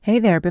Hey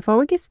there, before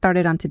we get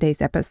started on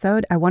today's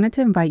episode, I wanted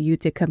to invite you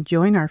to come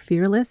join our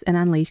Fearless and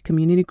Unleashed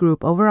community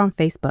group over on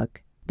Facebook.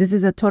 This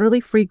is a totally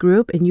free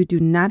group and you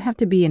do not have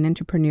to be an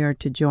entrepreneur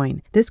to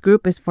join. This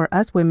group is for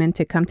us women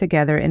to come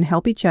together and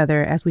help each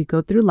other as we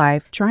go through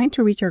life, trying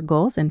to reach our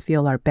goals and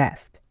feel our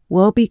best.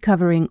 We'll be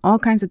covering all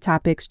kinds of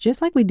topics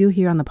just like we do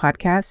here on the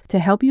podcast to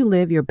help you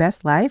live your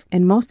best life.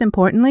 And most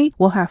importantly,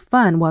 we'll have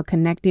fun while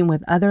connecting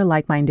with other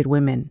like-minded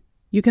women.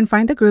 You can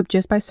find the group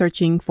just by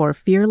searching for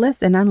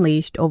Fearless and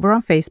Unleashed over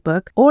on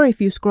Facebook, or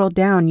if you scroll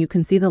down, you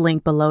can see the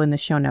link below in the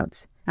show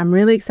notes. I'm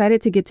really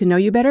excited to get to know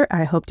you better.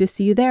 I hope to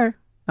see you there.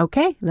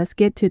 Okay, let's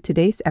get to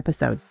today's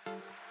episode.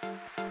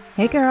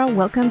 Hey girl,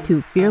 welcome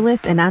to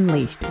Fearless and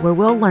Unleashed, where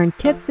we'll learn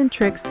tips and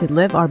tricks to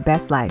live our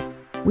best life.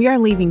 We are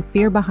leaving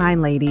fear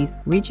behind, ladies,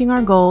 reaching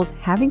our goals,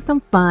 having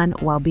some fun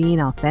while being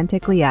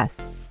authentically us.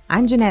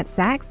 I'm Jeanette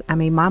Sachs.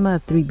 I'm a mama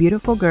of 3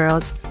 beautiful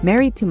girls,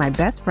 married to my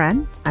best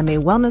friend. I'm a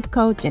wellness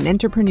coach and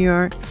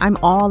entrepreneur. I'm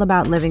all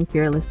about living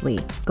fearlessly,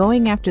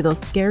 going after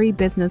those scary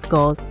business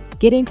goals,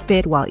 getting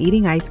fit while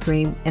eating ice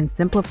cream, and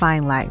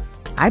simplifying life.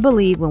 I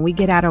believe when we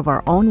get out of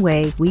our own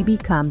way, we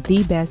become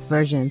the best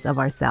versions of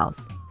ourselves.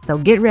 So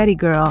get ready,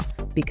 girl,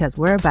 because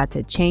we're about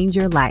to change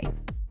your life.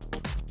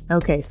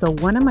 Okay, so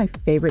one of my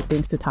favorite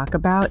things to talk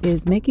about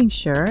is making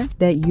sure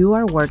that you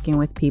are working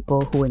with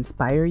people who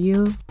inspire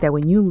you, that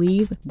when you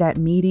leave that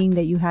meeting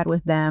that you had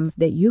with them,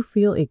 that you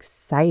feel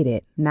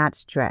excited, not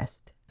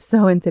stressed.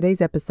 So in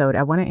today's episode,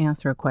 I want to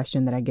answer a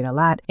question that I get a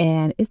lot,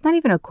 and it's not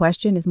even a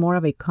question, it's more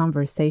of a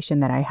conversation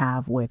that I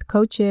have with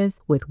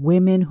coaches, with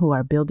women who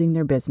are building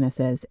their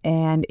businesses.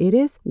 And it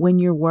is when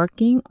you're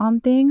working on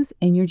things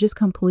and you're just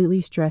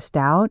completely stressed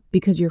out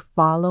because you're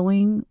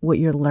following what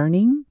you're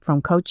learning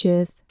from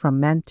coaches, from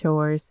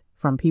mentors,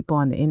 from people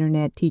on the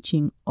internet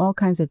teaching all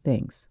kinds of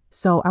things.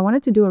 So I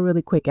wanted to do a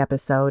really quick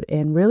episode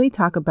and really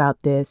talk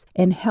about this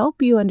and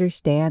help you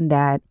understand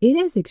that it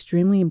is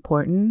extremely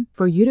important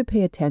for you to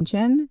pay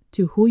attention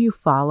to who you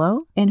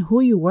follow and who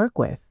you work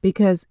with.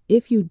 Because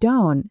if you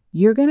don't,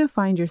 you're going to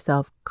find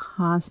yourself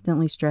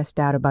constantly stressed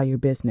out about your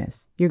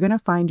business. You're going to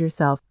find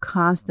yourself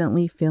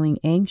constantly feeling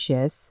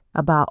anxious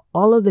about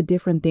all of the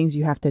different things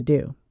you have to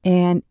do.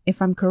 And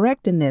if I'm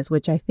correct in this,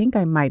 which I think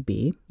I might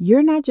be,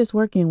 you're not just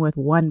working with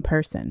one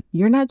person.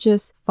 You're not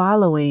just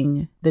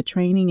following the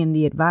training and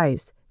the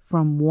advice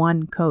from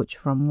one coach,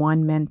 from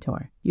one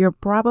mentor. You're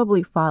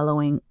probably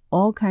following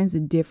all kinds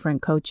of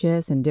different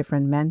coaches and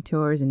different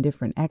mentors and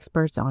different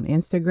experts on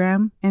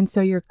Instagram. And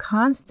so you're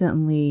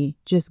constantly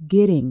just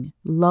getting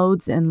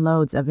loads and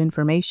loads of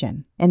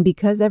information. And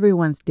because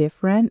everyone's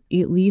different,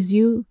 it leaves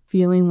you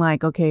feeling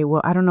like, okay,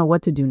 well, I don't know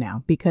what to do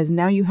now, because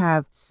now you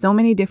have so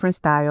many different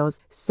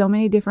styles, so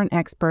many different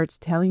experts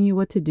telling you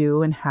what to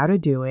do and how to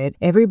do it.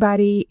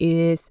 Everybody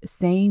is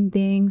saying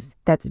things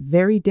that's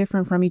very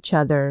different from each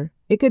other.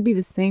 It could be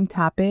the same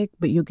topic,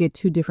 but you'll get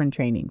 2 different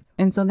trainings.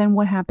 And so then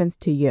what happens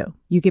to you?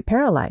 You get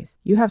paralyzed.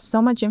 You have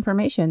so much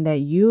information that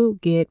you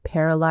get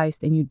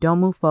paralyzed and you don't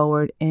move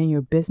forward and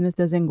your business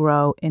doesn't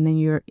grow. And then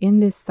you're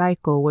in this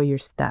cycle where you're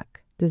stuck.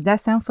 Does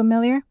that sound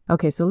familiar?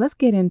 Okay, so let's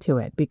get into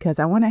it because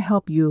I want to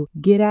help you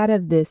get out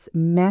of this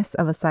mess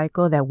of a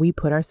cycle that we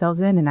put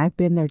ourselves in. And I've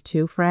been there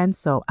too, friends.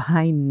 So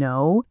I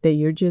know that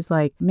you're just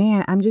like,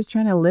 man, I'm just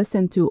trying to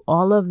listen to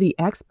all of the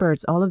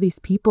experts, all of these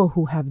people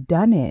who have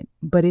done it,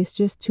 but it's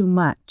just too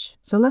much.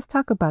 So let's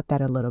talk about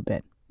that a little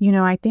bit. You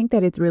know, I think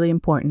that it's really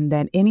important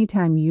that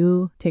anytime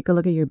you take a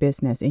look at your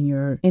business and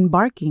you're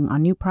embarking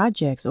on new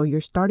projects or you're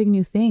starting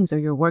new things or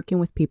you're working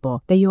with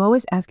people, that you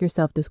always ask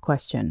yourself this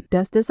question: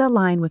 does this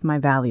align with my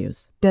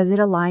values? Does it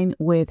align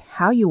with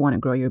how you want to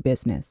grow your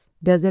business?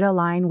 Does it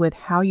align with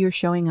how you're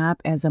showing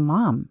up as a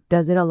mom?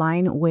 Does it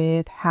align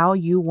with how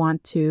you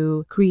want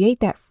to create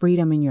that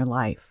freedom in your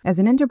life? As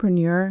an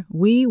entrepreneur,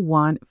 we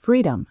want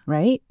freedom,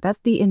 right? That's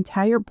the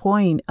entire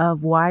point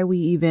of why we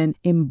even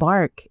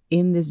embark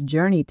in this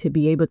journey to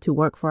be able to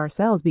work for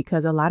ourselves,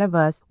 because a lot of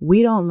us,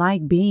 we don't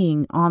like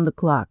being on the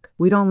clock.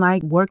 We don't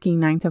like working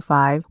 9 to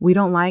 5. We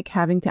don't like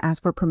having to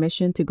ask for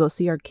permission to go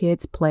see our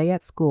kids play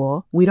at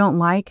school. We don't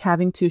like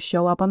having to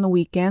show up on the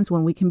weekends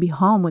when we can be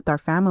home with our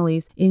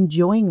families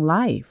enjoying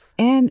life.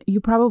 And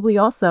you probably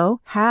also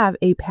have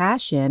a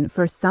passion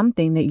for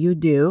something that you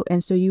do.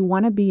 And so you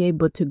want to be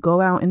able to go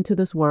out into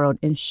this world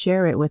and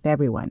share it with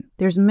everyone.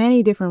 There's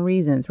many different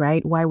reasons,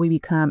 right, why we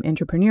become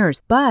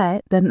entrepreneurs.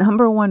 But the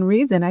number one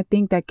reason I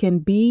think that can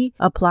be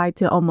applied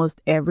to almost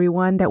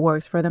everyone that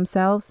works for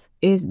themselves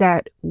is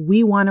that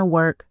we want to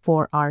work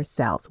for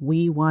ourselves.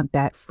 We want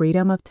that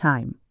freedom of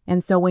time.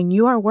 And so when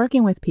you are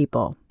working with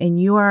people and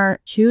you are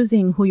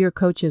choosing who your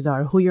coaches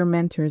are, who your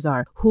mentors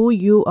are, who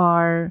you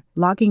are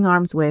locking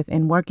arms with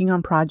and working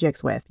on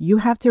projects with, you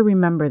have to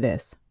remember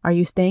this. Are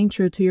you staying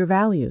true to your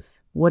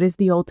values? What is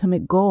the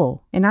ultimate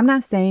goal? And I'm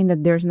not saying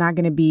that there's not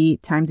going to be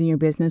times in your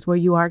business where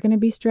you are going to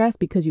be stressed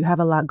because you have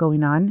a lot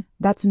going on.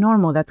 That's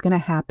normal. That's going to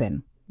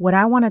happen. What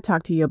I want to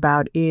talk to you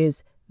about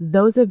is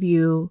those of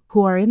you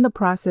who are in the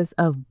process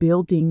of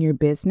building your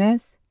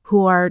business,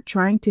 who are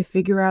trying to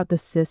figure out the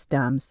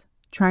systems,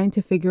 trying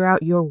to figure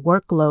out your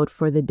workload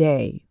for the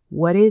day.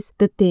 What is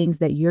the things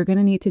that you're going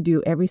to need to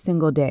do every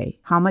single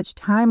day? How much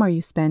time are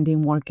you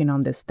spending working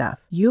on this stuff?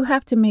 You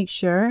have to make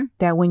sure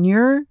that when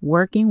you're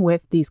working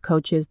with these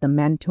coaches, the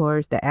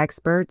mentors, the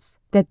experts,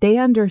 that they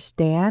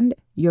understand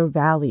your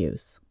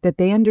values, that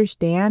they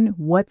understand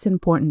what's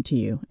important to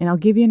you. And I'll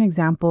give you an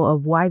example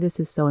of why this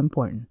is so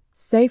important.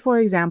 Say, for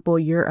example,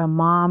 you're a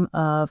mom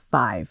of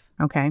 5,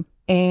 okay?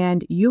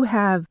 And you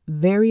have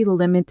very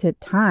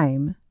limited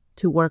time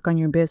to work on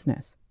your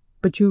business,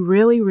 but you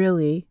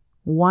really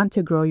want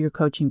to grow your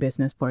coaching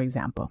business, for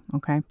example,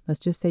 okay? Let's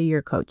just say you're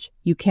a coach.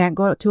 You can't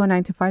go to a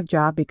 9-to-5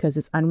 job because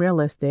it's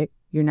unrealistic.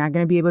 You're not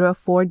going to be able to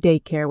afford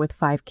daycare with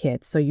 5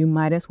 kids, so you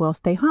might as well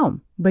stay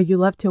home. But you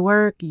love to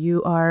work.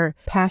 You are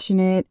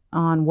passionate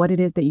on what it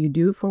is that you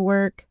do for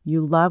work.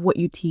 You love what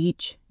you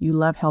teach. You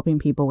love helping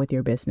people with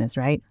your business,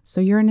 right?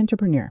 So you're an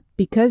entrepreneur.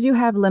 Because you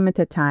have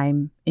limited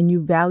time and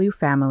you value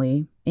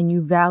family and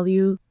you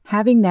value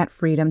having that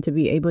freedom to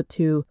be able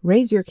to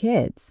raise your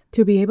kids,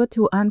 to be able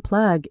to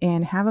unplug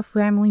and have a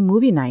family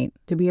movie night,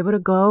 to be able to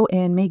go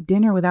and make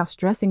dinner without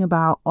stressing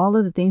about all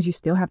of the things you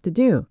still have to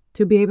do,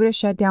 to be able to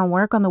shut down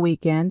work on the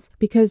weekends,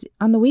 because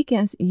on the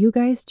weekends, you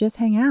guys just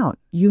hang out.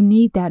 You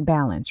need that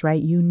balance,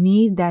 right? You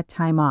need that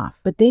time off.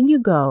 But then you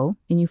go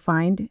and you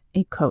find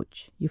a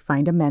coach, you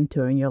find a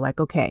mentor, and you're like,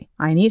 okay,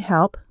 I need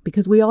help,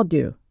 because we all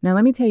do. Now,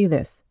 let me tell you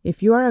this.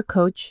 If you are a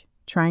coach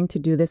trying to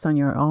do this on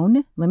your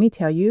own, let me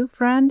tell you,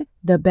 friend,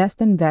 the best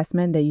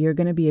investment that you're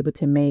going to be able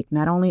to make,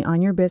 not only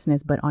on your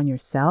business, but on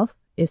yourself,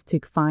 is to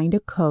find a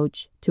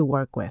coach to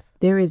work with.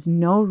 There is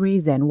no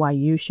reason why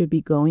you should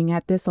be going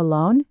at this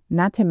alone,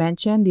 not to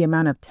mention the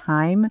amount of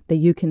time that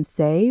you can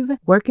save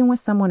working with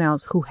someone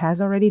else who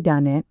has already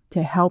done it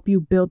to help you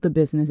build the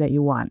business that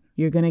you want.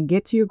 You're going to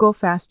get to your goal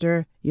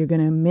faster. You're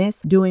going to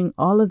miss doing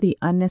all of the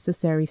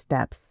unnecessary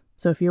steps.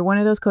 So if you're one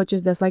of those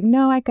coaches that's like,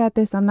 no, I got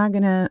this, I'm not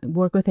going to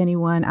work with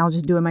anyone, I'll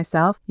just do it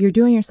myself, you're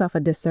doing yourself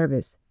a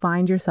disservice.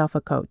 Find yourself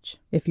a coach.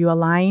 If you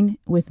align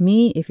with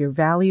me, if your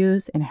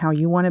values and how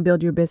you want to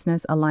build your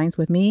business aligns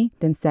with me,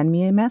 then send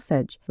me a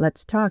message.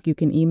 Let's talk. You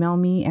can email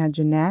me at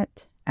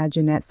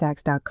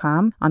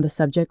Jeanette@JeanetteSachs.com. On the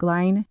subject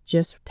line,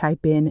 just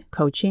type in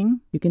coaching.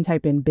 You can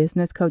type in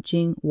business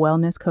coaching,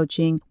 wellness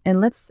coaching,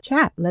 and let's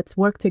chat. Let's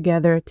work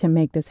together to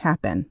make this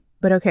happen.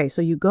 But okay,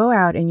 so you go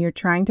out and you're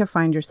trying to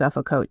find yourself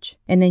a coach,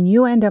 and then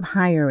you end up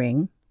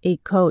hiring a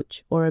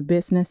coach or a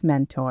business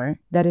mentor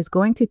that is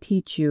going to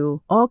teach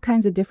you all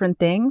kinds of different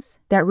things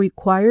that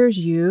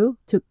requires you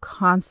to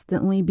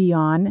constantly be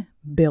on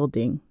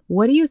building.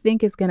 What do you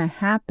think is going to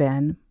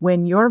happen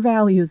when your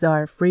values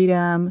are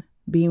freedom,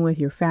 being with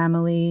your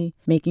family,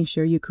 making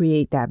sure you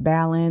create that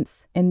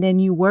balance, and then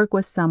you work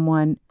with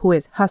someone who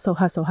is hustle?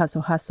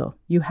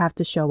 You have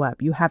to show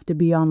up. You have to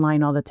be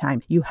online all the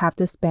time. You have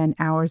to spend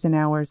hours and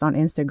hours on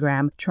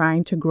Instagram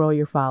trying to grow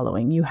your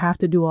following. You have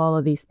to do all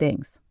of these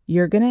things.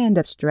 You're going to end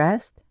up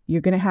stressed. You're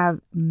going to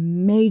have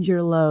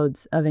major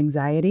loads of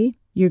anxiety.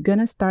 You're going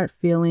to start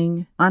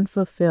feeling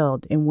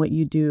unfulfilled in what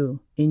you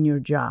do in your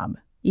job.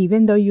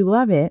 Even though you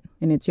love it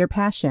and it's your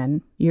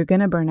passion, you're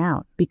going to burn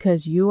out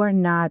because you are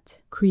not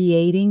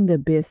creating the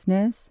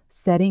business,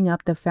 setting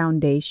up the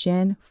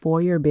foundation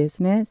for your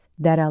business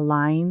that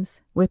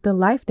aligns with the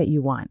life that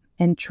you want.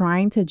 And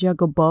trying to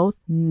juggle both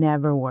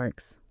never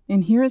works.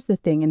 And here's the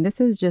thing, and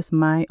this is just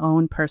my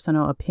own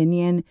personal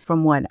opinion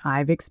from what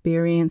I've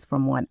experienced,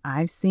 from what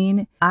I've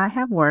seen. I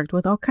have worked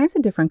with all kinds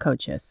of different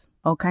coaches,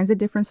 all kinds of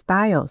different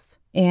styles.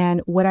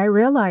 And what I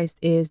realized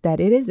is that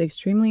it is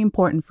extremely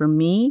important for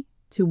me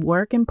to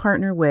work and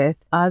partner with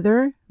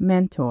other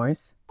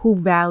mentors who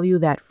value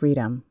that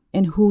freedom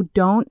and who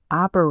don't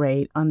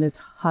operate on this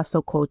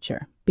hustle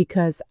culture,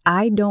 because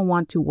I don't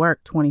want to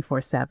work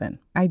 24/7.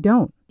 I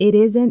don't. It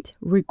isn't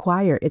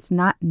required. It's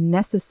not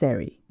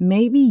necessary.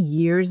 Maybe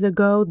years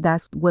ago,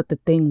 that's what the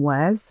thing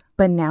was,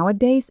 but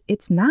nowadays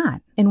it's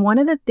not. And one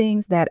of the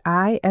things that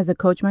I, as a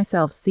coach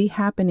myself, see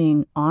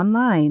happening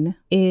online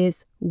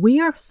is we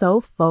are so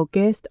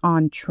focused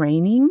on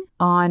training,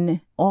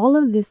 on all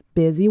of this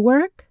busy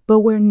work,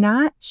 but we're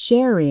not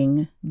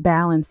sharing,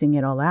 balancing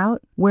it all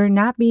out. We're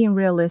not being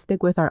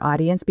realistic with our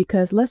audience,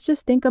 because let's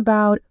just think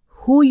about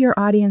who your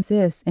audience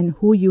is and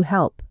who you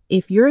help.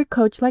 If you're a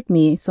coach like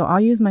me, so I'll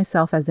use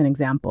myself as an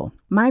example.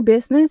 My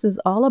business is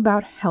all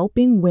about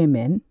helping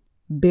women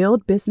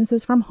build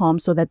businesses from home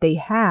so that they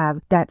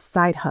have that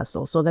side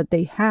hustle, so that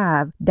they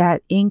have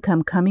that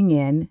income coming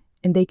in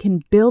and they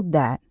can build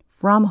that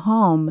from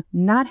home,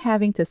 not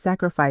having to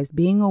sacrifice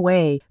being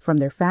away from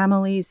their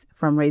families,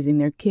 from raising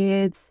their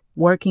kids,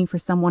 working for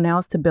someone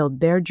else to build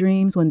their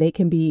dreams when they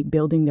can be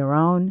building their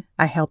own.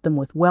 I help them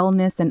with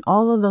wellness and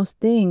all of those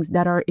things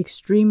that are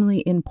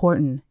extremely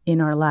important in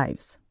our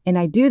lives. And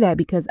I do that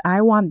because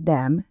I want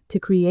them to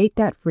create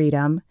that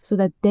freedom so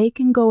that they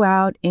can go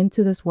out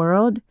into this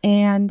world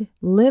and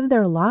live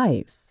their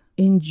lives,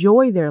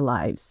 enjoy their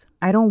lives.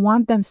 I don't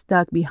want them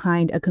stuck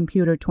behind a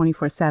computer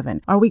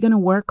 24/7. Are we going to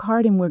work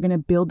hard and we're going to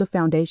build the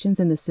foundations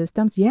and the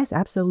systems? Yes,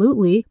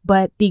 absolutely.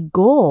 But the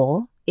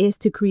goal is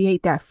to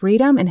create that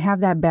freedom and have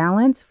that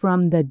balance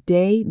from the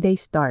day they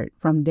start,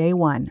 from day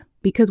one.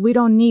 because we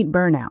don't need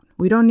burnout.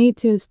 We don't need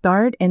to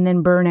start and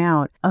then burn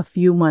out a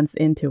few months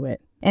into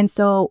it. And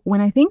so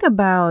when I think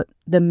about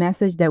the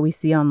message that we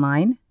see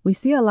online, we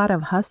see a lot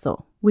of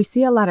hustle. We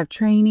see a lot of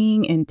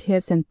training and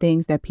tips and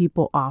things that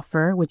people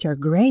offer, which are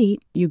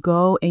great. You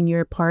go and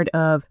you're part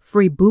of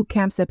free boot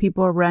camps that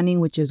people are running,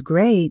 which is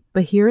great.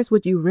 But here's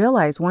what you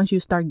realize once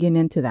you start getting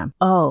into them.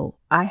 Oh,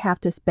 I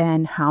have to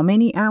spend how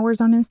many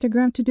hours on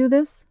Instagram to do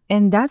this?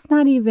 And that's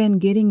not even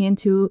getting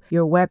into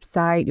your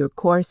website, your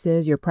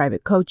courses, your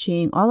private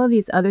coaching, all of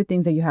these other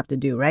things that you have to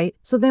do, right?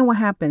 So then what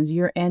happens?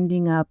 You're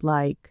ending up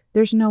like,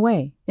 there's no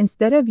way.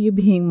 Instead of you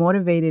being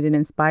motivated and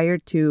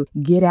inspired to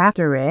get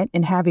after it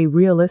and have a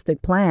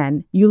realistic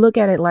plan, you look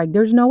at it like,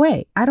 there's no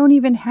way. I don't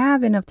even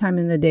have enough time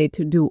in the day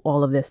to do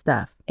all of this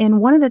stuff. And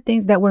one of the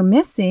things that we're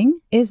missing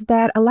is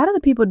that a lot of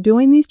the people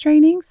doing these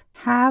trainings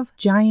have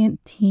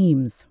giant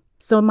teams.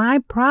 So my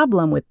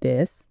problem with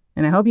this,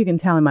 and I hope you can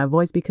tell in my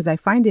voice because I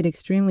find it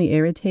extremely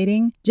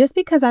irritating, just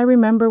because I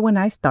remember when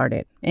I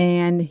started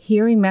and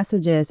hearing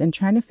messages and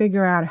trying to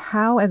figure out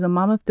how, as a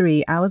mom of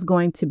 3, I was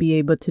going to be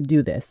able to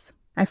do this.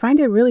 I find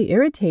it really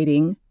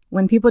irritating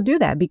when people do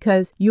that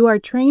because you are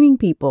training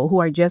people who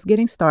are just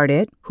getting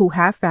started, who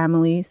have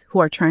families, who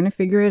are trying to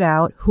figure it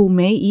out, who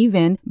may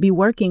even be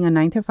working a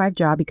 9-to-5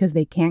 job because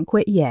they can't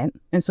quit yet.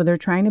 And so they're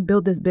trying to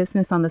build this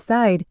business on the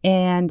side,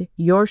 and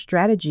your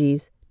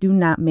strategies do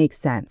not make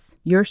sense.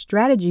 Your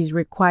strategies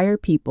require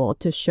people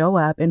to show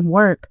up and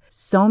work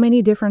so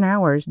many different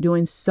hours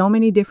doing so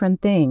many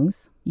different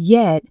things,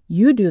 yet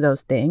you do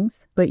those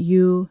things, but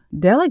you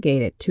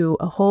delegate it to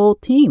a whole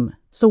team.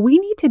 So we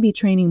need to be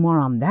training more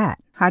on that.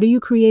 How do you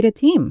create a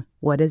team?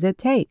 What does it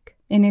take?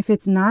 And if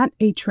it's not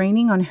a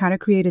training on how to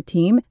create a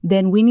team,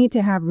 then we need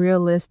to have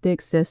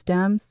realistic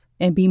systems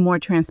and be more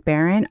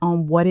transparent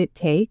on what it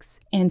takes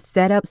and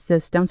set up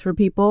systems for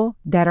people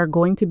that are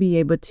going to be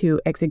able to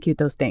execute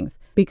those things.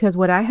 Because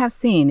what I have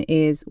seen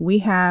is we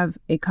have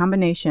a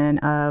combination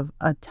of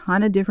a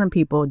ton of different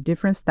people,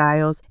 different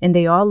styles, and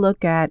they all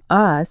look at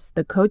us,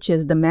 the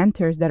coaches, the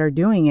mentors that are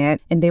doing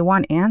it, and they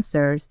want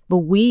answers. But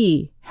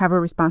we have a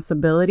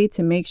responsibility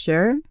to make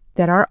sure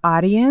that our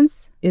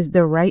audience is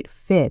the right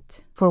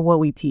fit for what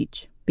we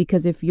teach.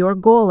 Because if your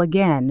goal,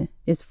 again,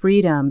 is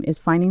freedom, is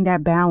finding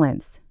that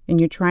balance, and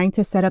you're trying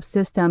to set up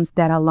systems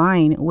that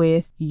align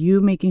with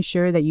you making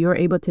sure that you're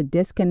able to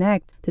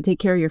disconnect to take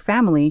care of your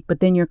family, but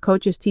then your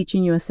coach is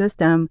teaching you a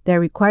system that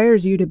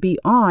requires you to be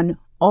on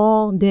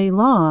all day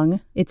long,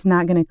 it's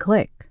not going to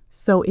click.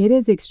 So it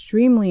is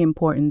extremely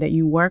important that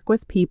you work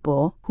with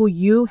people who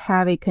you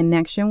have a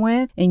connection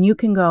with, and you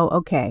can go,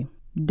 okay,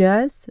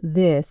 does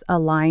this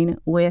align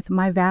with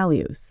my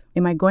values?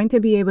 Am I going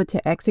to be able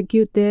to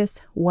execute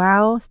this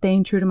while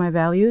staying true to my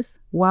values,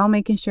 while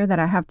making sure that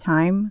I have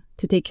time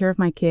to take care of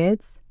my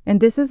kids? And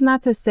this is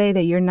not to say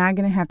that you're not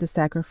going to have to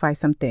sacrifice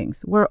some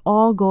things. We're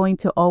all going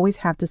to always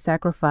have to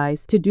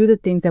sacrifice to do the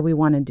things that we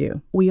want to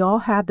do. We all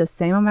have the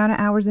same amount of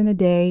hours in a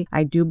day.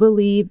 I do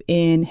believe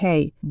in,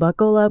 hey,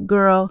 buckle up,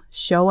 girl,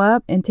 show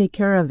up and take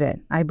care of it.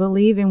 I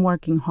believe in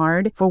working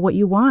hard for what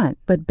you want,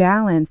 but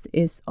balance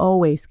is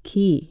always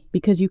key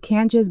because you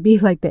can't just be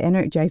like the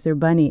Energizer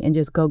Bunny and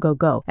just go, go,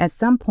 go. At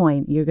some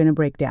point, you're going to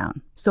break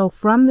down. So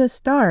from the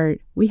start,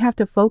 we have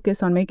to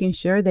focus on making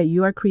sure that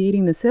you are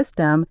creating the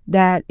system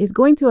that is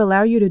going to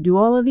allow you to do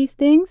all of these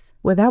things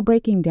without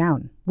breaking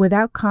down,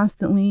 without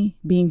constantly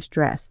being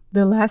stressed.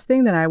 The last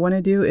thing that I want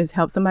to do is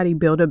help somebody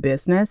build a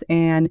business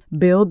and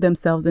build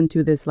themselves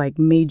into this like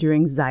major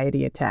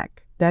anxiety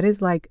attack. That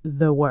is like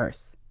the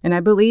worst. And I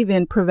believe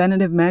in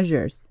preventative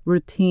measures,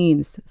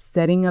 routines,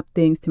 setting up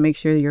things to make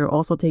sure you're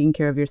also taking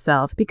care of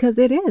yourself because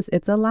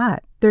it's a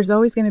lot. There's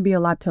always going to be a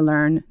lot to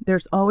learn.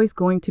 There's always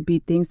going to be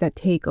things that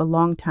take a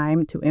long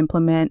time to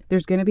implement.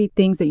 There's going to be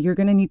things that you're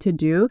going to need to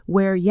do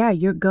where,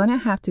 you're going to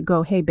have to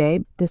go, hey,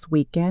 babe, this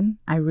weekend,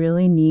 I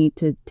really need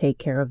to take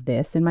care of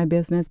this in my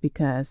business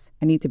because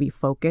I need to be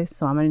focused.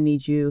 So I'm going to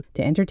need you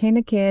to entertain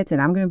the kids and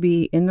I'm going to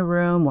be in the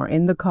room or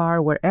in the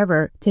car,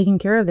 wherever, taking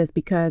care of this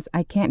because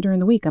I can't during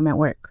the week. I'm at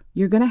work.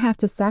 You're going to have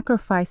to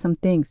sacrifice some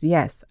things.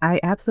 Yes, I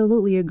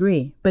absolutely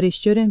agree. But it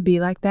shouldn't be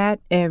like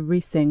that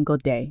every single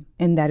day.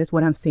 And that is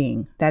what I'm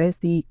seeing. That is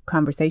the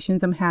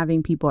conversations I'm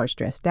having. People are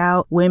stressed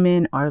out.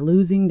 Women are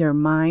losing their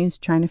minds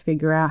trying to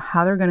figure out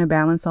how they're going to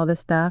balance all this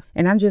stuff.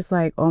 And I'm just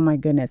like, oh my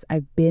goodness,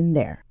 I've been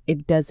there.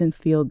 It doesn't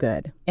feel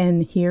good.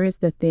 And here is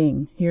the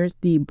thing. Here's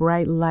the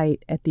bright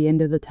light at the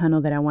end of the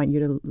tunnel that I want you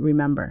to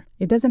remember.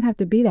 It doesn't have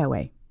to be that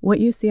way. What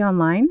you see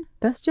online,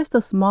 that's just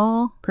a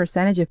small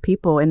percentage of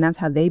people, and that's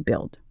how they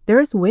build.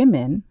 There's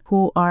women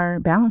who are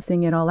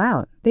balancing it all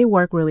out. They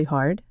work really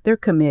hard. They're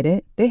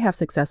committed. They have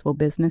successful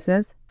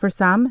businesses. For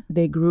some,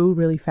 they grew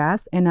really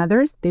fast, and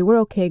others, they were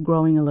okay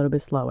growing a little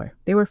bit slower.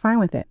 They were fine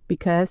with it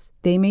because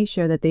they made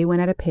sure that they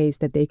went at a pace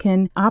that they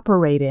can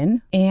operate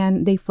in,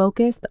 and they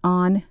focused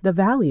on the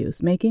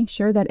values, making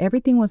sure that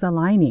everything was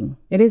aligning.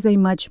 It is a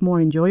much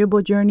more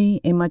enjoyable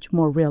journey, a much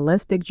more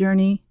realistic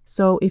journey.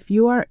 So if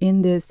you are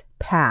in this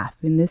path,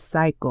 in this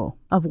cycle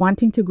of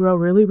wanting to grow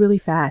really, really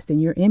fast,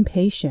 and you're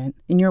impatient,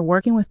 and you're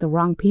working with the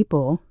wrong people,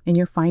 people and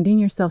you're finding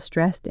yourself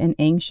stressed and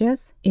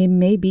anxious, it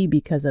may be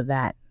because of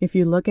that. If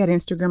you look at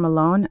Instagram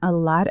alone, a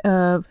lot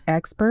of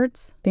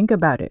experts, think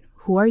about it.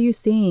 Who are you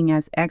seeing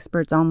as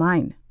experts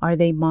online? Are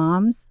they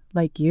moms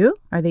like you?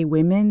 Are they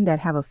women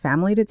that have a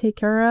family to take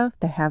care of,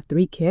 that have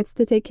 3 kids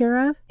to take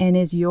care of? And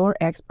is your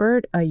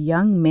expert a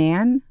young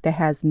man that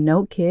has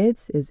no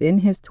kids, is in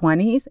his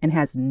 20s, and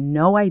has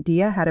no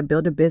idea how to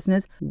build a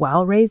business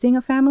while raising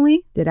a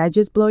family? Did I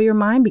just blow your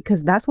mind?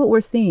 Because that's what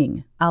we're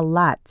seeing a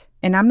lot.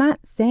 And I'm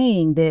not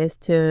saying this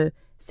to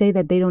say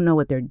that they don't know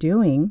what they're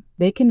doing.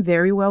 They can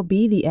very well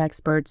be the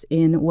experts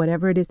in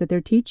whatever it is that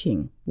they're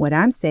teaching. What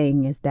I'm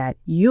saying is that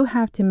you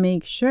have to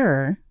make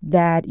sure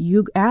that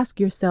you ask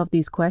yourself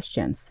these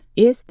questions.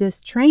 Is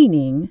this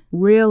training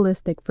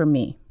realistic for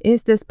me?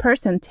 Is this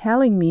person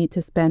telling me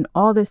to spend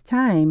all this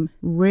time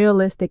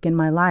realistic in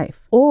my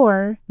life?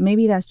 Or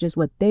maybe that's just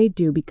what they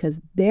do because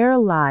their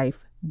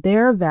life,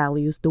 their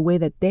values, the way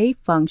that they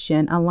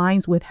function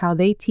aligns with how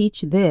they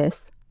teach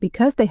this.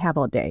 Because they have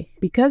all day,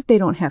 because they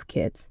don't have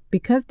kids,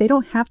 because they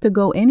don't have to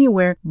go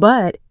anywhere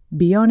but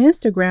be on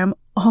Instagram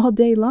all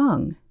day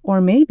long. Or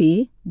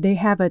maybe they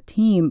have a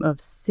team of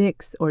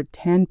 6 or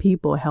 10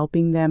 people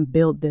helping them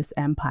build this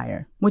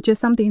empire, which is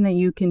something that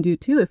you can do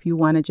too if you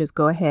want to just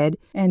go ahead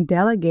and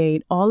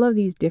delegate all of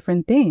these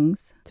different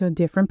things to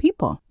different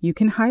people. You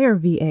can hire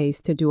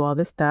VAs to do all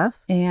this stuff,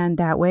 and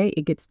that way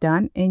it gets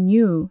done and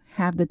you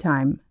have the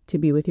time to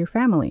be with your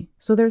family.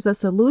 So there's a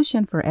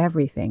solution for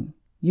everything.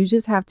 You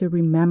just have to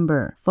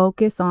remember,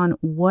 focus on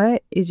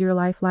what is your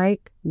life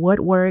like,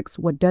 what works,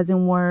 what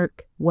doesn't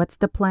work, what's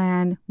the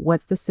plan,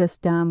 what's the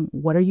system,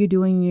 what are you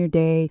doing in your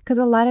day? Because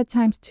a lot of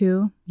times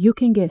too, you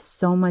can get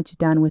so much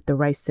done with the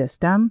right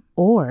system,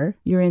 or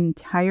your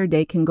entire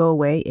day can go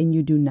away and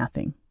you do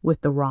nothing with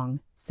the wrong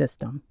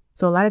system.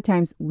 So a lot of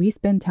times we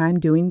spend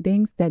time doing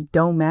things that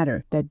don't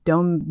matter, that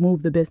don't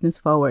move the business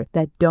forward,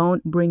 that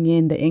don't bring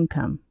in the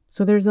income.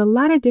 So there's a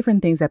lot of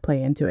different things that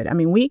play into it. I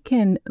mean, we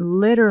can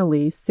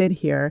literally sit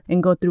here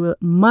and go through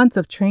months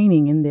of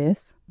training in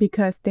this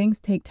because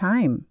things take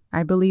time.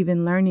 I believe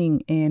in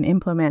learning and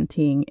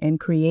implementing and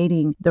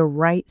creating the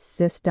right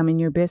system in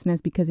your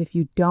business, because if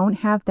you don't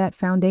have that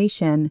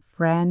foundation,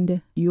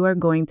 friend, you are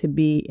going to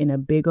be in a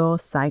big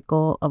old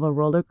cycle of a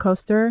roller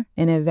coaster,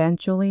 and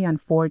eventually,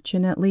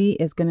 unfortunately,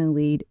 it's going to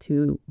lead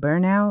to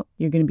burnout.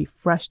 You're going to be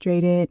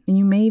frustrated, and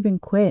you may even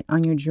quit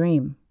on your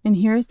dream. And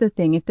here's the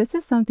thing, if this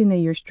is something that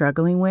you're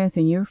struggling with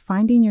and you're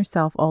finding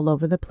yourself all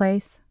over the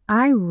place,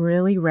 I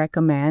really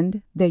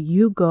recommend that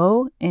you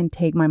go and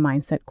take my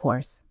mindset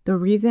course. The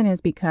reason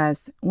is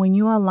because when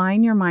you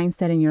align your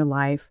mindset in your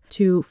life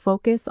to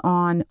focus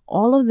on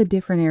all of the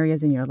different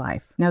areas in your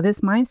life. Now,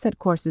 this mindset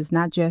course is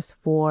not just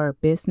for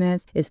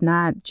business. It's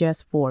not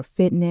just for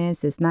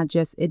fitness. It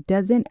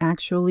doesn't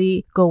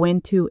actually go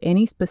into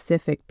any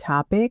specific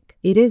topic.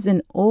 It is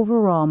an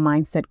overall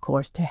mindset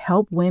course to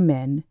help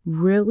women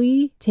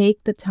really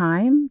take the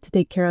time to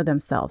take care of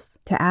themselves,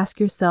 to ask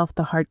yourself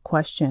the hard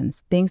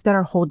questions, things that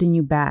are holding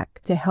you back,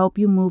 to help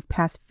you move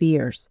past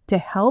fears, to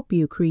help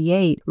you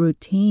create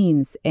routines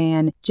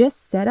and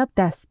just set up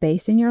that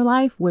space in your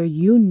life where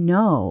you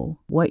know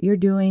what you're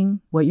doing,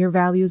 what your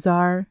values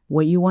are,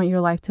 what you want your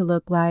life to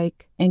look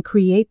like, and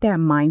create that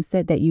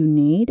mindset that you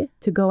need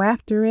to go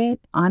after it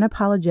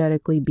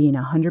unapologetically, being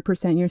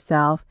 100%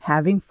 yourself,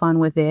 having fun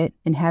with it,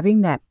 and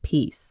having that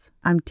peace.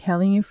 I'm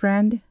telling you,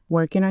 friend,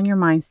 working on your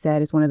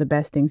mindset is one of the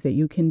best things that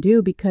you can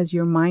do, because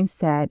your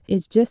mindset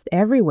is just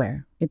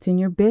everywhere. It's in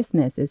your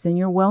business, it's in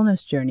your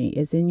wellness journey,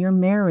 it's in your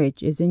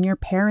marriage, it's in your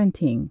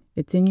parenting,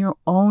 it's in your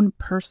own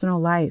personal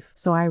life.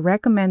 So I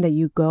recommend that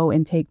you go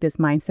and take this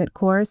mindset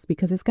course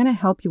because it's going to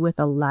help you with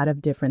a lot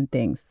of different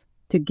things.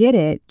 To get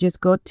it, just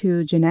go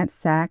to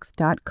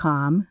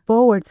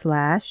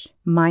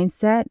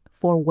JeanetteSachs.com/mindset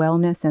for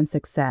wellness and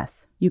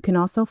success. You can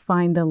also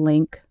find the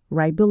link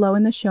right below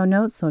in the show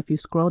notes. So if you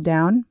scroll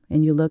down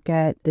and you look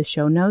at the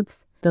show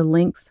notes, the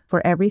links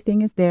for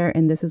everything is there,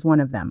 and this is one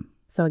of them.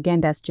 So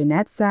again, that's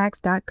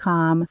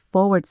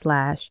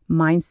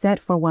JeanetteSachs.com/mindset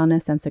for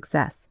wellness and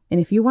success. And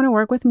if you want to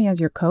work with me as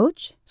your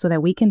coach so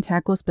that we can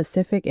tackle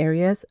specific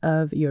areas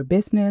of your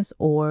business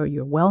or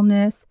your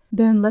wellness,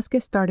 then let's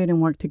get started and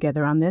work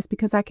together on this,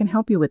 because I can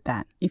help you with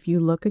that. If you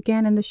look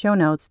again in the show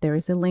notes, there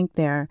is a link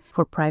there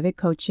for private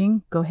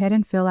coaching. Go ahead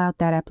and fill out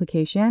that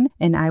application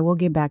and I will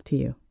get back to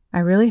you. I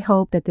really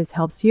hope that this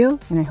helps you,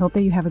 and I hope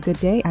that you have a good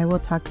day. I will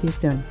talk to you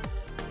soon.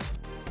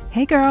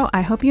 Hey girl,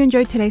 I hope you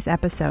enjoyed today's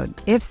episode.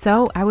 If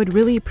so, I would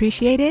really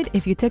appreciate it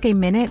if you took a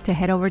minute to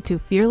head over to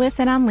Fearless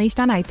and Unleashed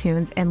on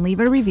iTunes and leave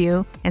a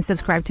review and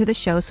subscribe to the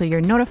show so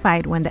you're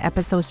notified when the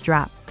episodes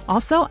drop.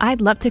 Also, I'd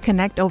love to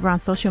connect over on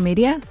social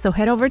media, so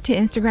head over to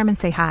Instagram and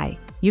say hi.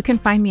 You can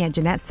find me at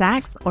Jeanette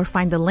Sachs or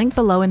find the link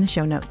below in the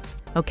show notes.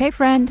 Okay,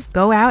 friend,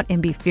 go out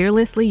and be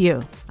fearlessly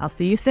you. I'll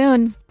see you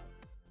soon.